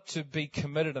hard to be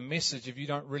committed a message if you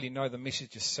don't really know the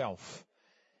message yourself.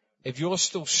 If you're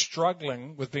still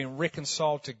struggling with being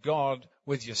reconciled to God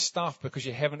with your stuff because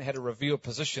you haven't had a revealed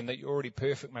position that you're already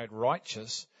perfect, made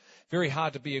righteous, very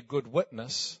hard to be a good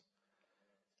witness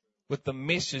with the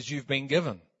message you've been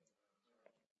given.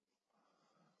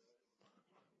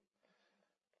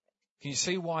 Can you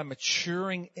see why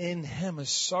maturing in Him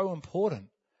is so important?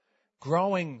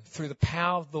 Growing through the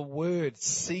power of the Word,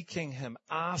 seeking Him,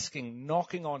 asking,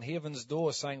 knocking on heaven's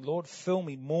door, saying, Lord, fill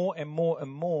me more and more and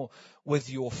more with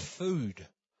your food,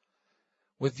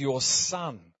 with your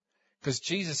Son. Because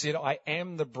Jesus said, I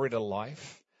am the bread of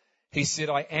life. He said,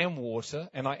 I am water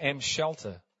and I am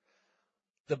shelter.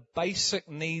 The basic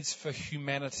needs for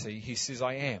humanity, He says,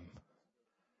 I am.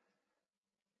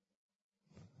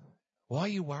 Why are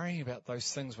you worrying about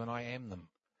those things when I am them?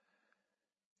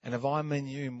 And if I'm in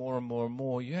you more and more and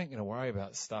more, you ain't going to worry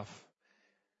about stuff.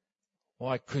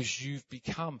 Why? Because you've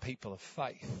become people of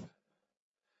faith.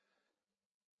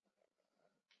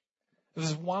 If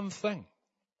there's one thing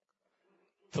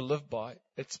to live by,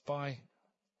 it's by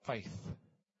faith.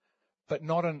 But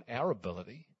not in our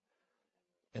ability,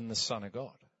 in the Son of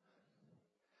God.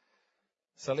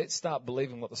 So let's start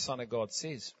believing what the Son of God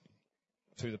says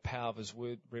through the power of His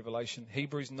word, revelation.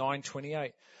 Hebrews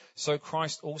 9:28. So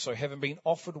Christ also, having been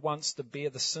offered once to bear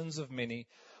the sins of many,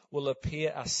 will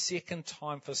appear a second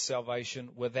time for salvation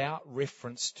without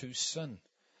reference to sin,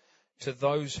 to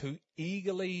those who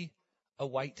eagerly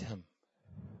await Him.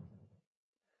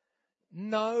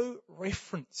 No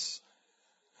reference.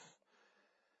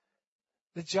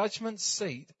 The judgment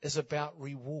seat is about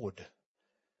reward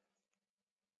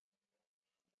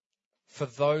for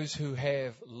those who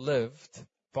have lived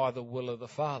by the will of the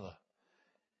Father,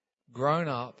 grown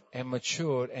up and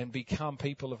matured and become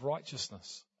people of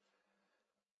righteousness.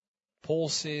 Paul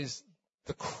says,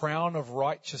 the crown of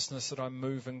righteousness that I'm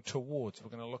moving towards. We're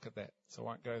going to look at that, so I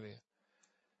won't go there.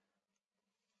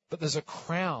 But there's a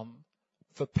crown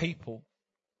for people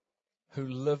who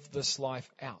live this life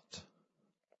out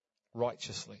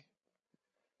righteously.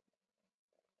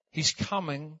 He's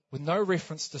coming with no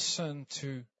reference to sin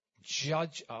to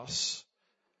judge us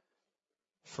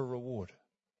for reward.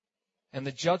 And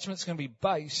the judgment's going to be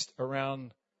based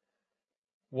around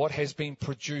what has been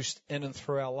produced in and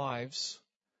through our lives,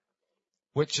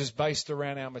 which is based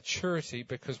around our maturity,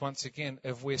 because once again,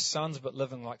 if we're sons but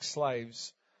living like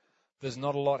slaves, there's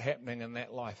not a lot happening in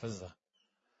that life, is there?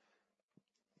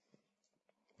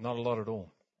 Not a lot at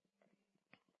all.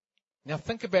 Now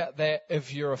think about that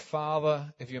if you're a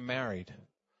father, if you're married.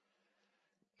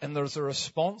 And there's a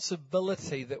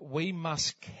responsibility that we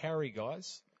must carry,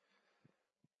 guys.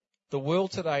 The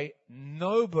world today,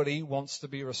 nobody wants to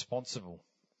be responsible.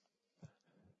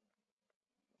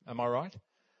 Am I right?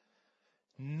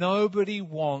 Nobody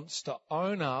wants to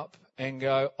own up and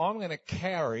go, I'm going to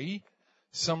carry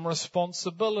some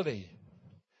responsibility.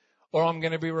 Or I'm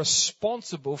going to be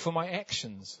responsible for my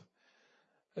actions.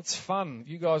 It's fun.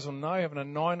 You guys will know, having a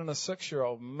 9 and a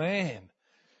 6-year-old. Man,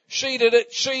 she did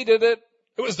it.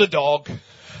 It was the dog.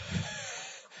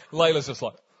 Layla's just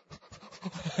like,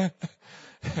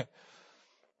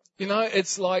 you know,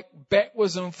 it's like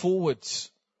backwards and forwards.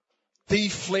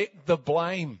 Deflect the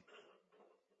blame.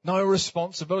 No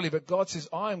responsibility. But God says,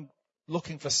 I'm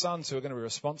looking for sons who are going to be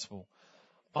responsible.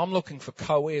 I'm looking for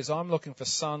co-heirs. I'm looking for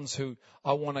sons who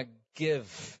I want to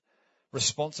give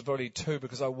responsibility to,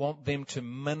 because I want them to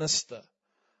minister.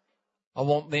 I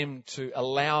want them to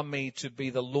allow me to be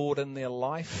the Lord in their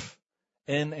life,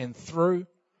 in and through,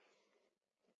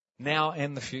 now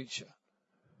and the future.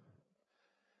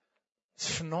 It's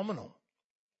phenomenal.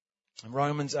 In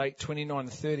Romans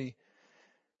 8:29-30,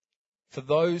 for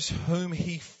those whom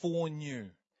he foreknew,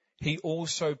 he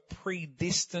also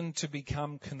predestined to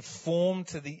become conformed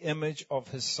to the image of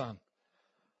his Son.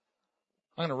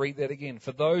 I'm going to read that again.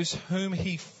 For those whom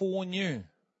he foreknew.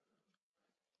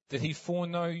 Did he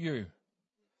foreknow you?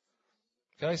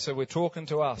 Okay, so we're talking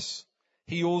to us.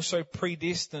 He also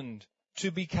predestined to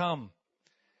become.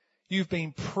 You've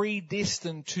been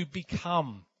predestined to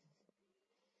become.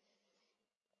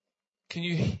 Can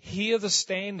you hear the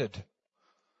standard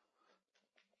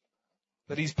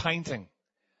that he's painting?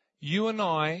 You and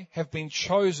I have been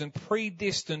chosen,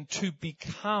 predestined to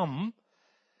become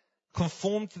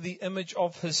conformed to the image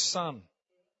of his Son.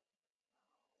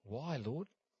 Why, Lord?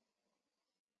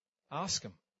 Ask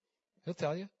him. He'll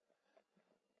tell you.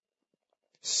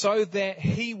 So that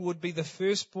he would be the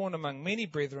firstborn among many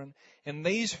brethren, and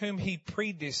these whom he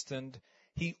predestined,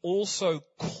 he also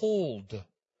called.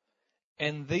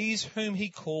 And these whom he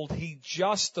called, he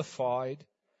justified.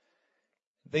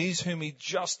 These whom he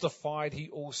justified, he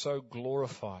also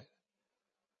glorified.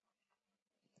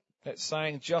 That's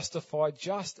saying justified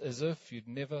just as if you'd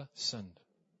never sinned.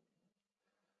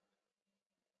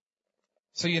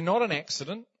 So you're not an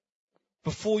accident.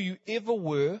 Before you ever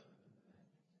were,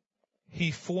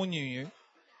 he foreknew you.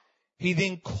 He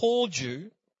then called you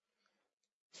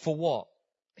for what?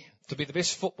 To be the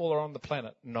best footballer on the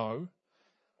planet? No.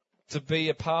 To be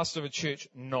a pastor of a church?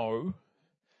 No.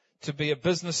 To be a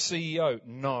business CEO?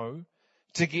 No.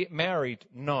 To get married?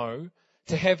 No.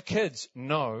 To have kids?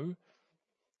 No.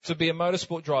 To be a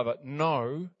motorsport driver?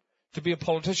 No. To be a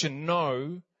politician?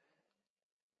 No.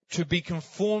 To be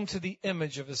conformed to the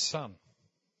image of his Son.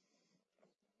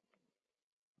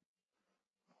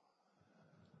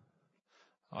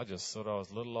 I just thought I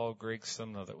was little old Greg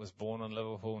Simnor that was born in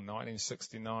Liverpool in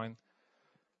 1969.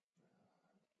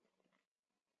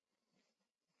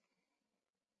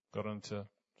 Got into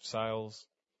sales,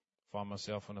 find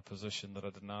myself in a position that I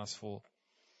didn't ask for,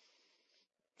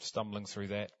 stumbling through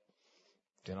that.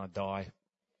 Then I die,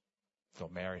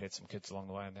 got married, had some kids along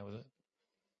the way, and that was it.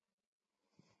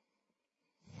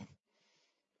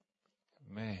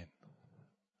 Man,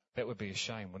 that would be a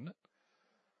shame, wouldn't it?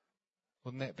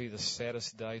 Wouldn't that be the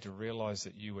saddest day to realize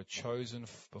that you were chosen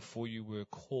before you were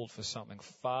called for something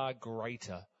far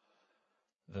greater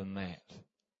than that?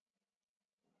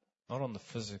 Not on the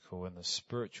physical, in the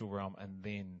spiritual realm, and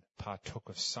then partook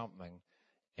of something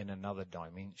in another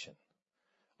dimension.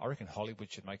 I reckon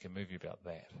Hollywood should make a movie about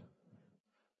that.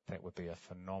 That would be a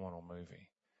phenomenal movie.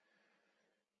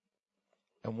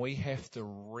 And we have to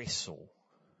wrestle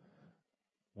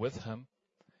with him,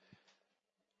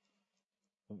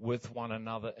 with one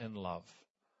another in love,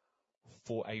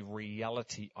 for a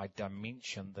reality, a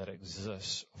dimension that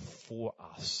exists for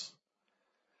us,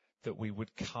 that we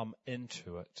would come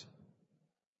into it,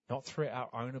 not through our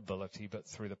own ability, but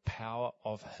through the power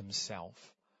of himself,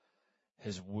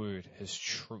 his word, his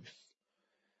truth,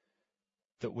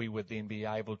 that we would then be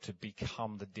able to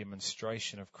become the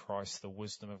demonstration of Christ, the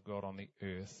wisdom of God on the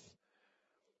earth,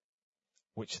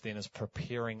 which then is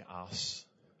preparing us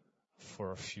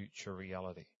for a future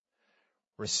reality,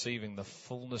 receiving the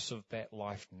fullness of that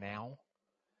life now.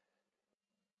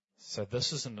 So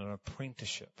this isn't an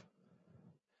apprenticeship.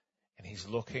 And he's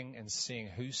looking and seeing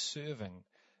who's serving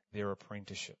their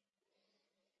apprenticeship,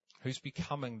 who's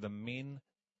becoming the men,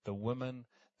 the women,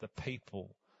 the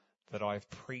people that I've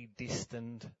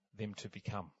predestined them to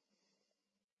become,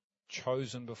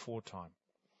 chosen before time.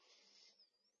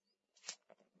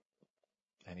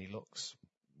 And he looks.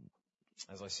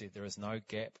 As I said, there is no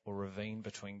gap or ravine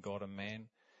between God and man.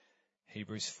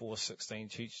 Hebrews 4:16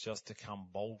 teaches us to come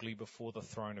boldly before the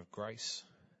throne of grace.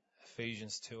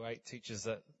 Ephesians 2:8 teaches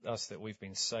us that we've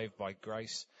been saved by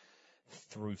grace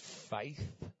through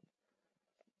faith,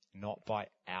 not by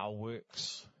our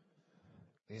works.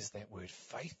 There's that word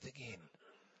faith again.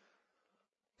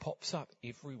 Pops up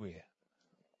everywhere.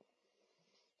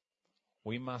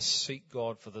 We must seek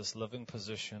God for this living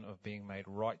position of being made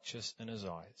righteous in his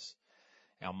eyes.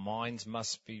 Our minds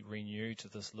must be renewed to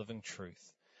this living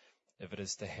truth if it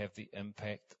is to have the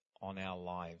impact on our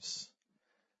lives.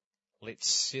 Let's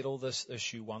settle this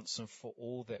issue once and for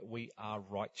all that we are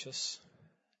righteous,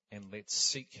 and let's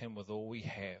seek him with all we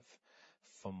have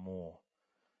for more.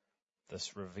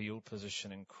 This revealed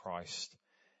position in Christ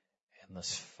and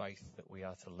this faith that we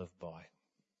are to live by.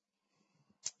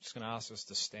 I'm just going to ask us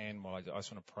to stand while I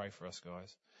just want to pray for us,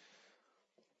 guys.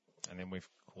 And then we've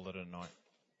called it a night.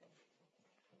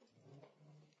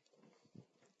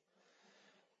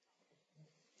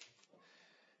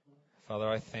 Father,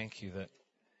 I thank you that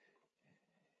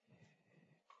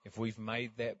if we've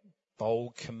made that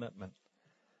bold commitment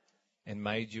and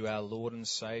made you our Lord and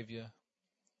Savior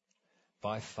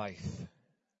by faith.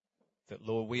 That,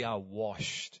 Lord, we are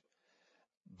washed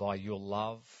by your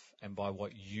love and by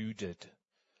what you did.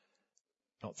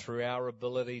 Not through our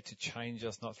ability to change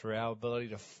us, not through our ability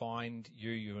to find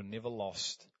you. You are never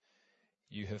lost.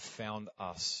 You have found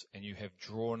us and you have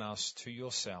drawn us to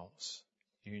yourselves.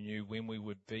 You knew when we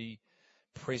would be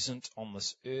present on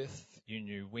this earth. You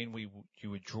knew when you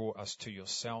would draw us to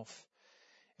yourself.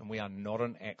 And we are not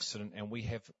an accident, and we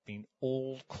have been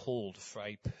all called for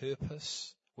a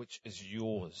purpose which is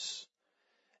yours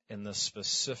in this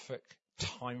specific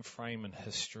time frame in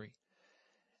history.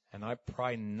 And I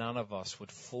pray none of us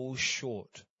would fall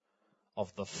short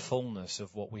of the fullness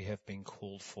of what we have been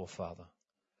called for, Father.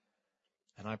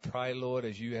 And I pray, Lord,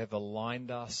 as you have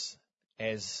aligned us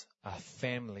as a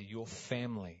family, your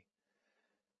family,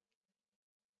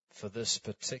 for this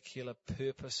particular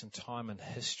purpose and time in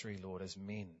history, Lord, as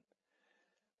men,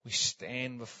 we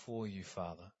stand before you,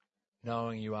 Father,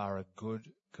 knowing you are a good,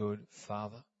 good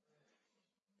Father.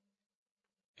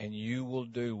 And you will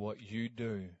do what you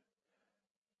do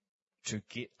to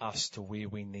get us to where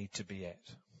we need to be at.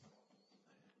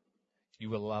 You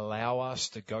will allow us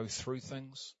to go through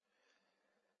things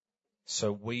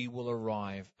so we will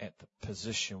arrive at the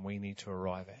position we need to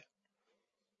arrive at.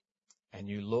 And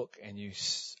you look and you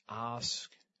ask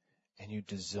and you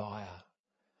desire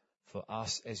for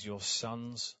us as your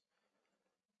sons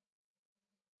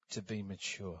to be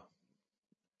mature.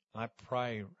 I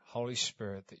pray, Holy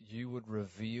Spirit, that you would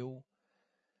reveal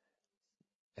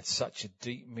at such a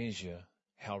deep measure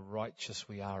how righteous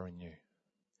we are in you.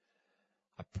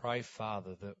 I pray,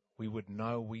 Father, that we would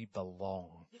know we belong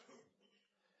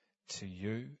to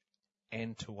you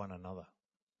and to one another.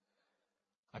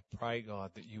 I pray,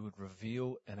 God, that you would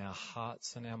reveal in our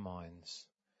hearts and our minds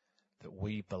that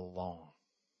we belong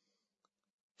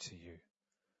to you,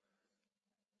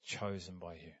 chosen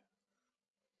by you.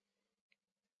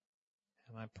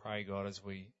 And I pray, God, as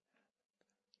we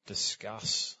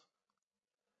discuss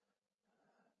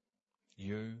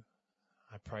you,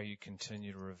 I pray you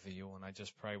continue to reveal, and I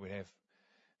just pray we'd have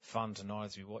fun tonight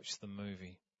as we watch the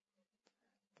movie.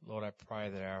 But Lord, I pray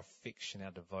that our affection,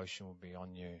 our devotion will be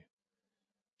on you,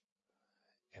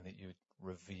 and that you would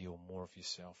reveal more of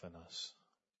yourself in us.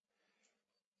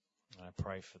 And I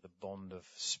pray for the bond of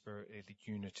spirit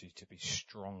unity to be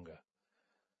stronger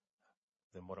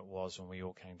than what it was when we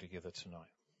all came together tonight.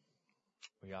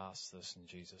 We ask this in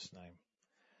Jesus' name.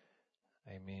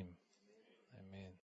 Amen. Amen.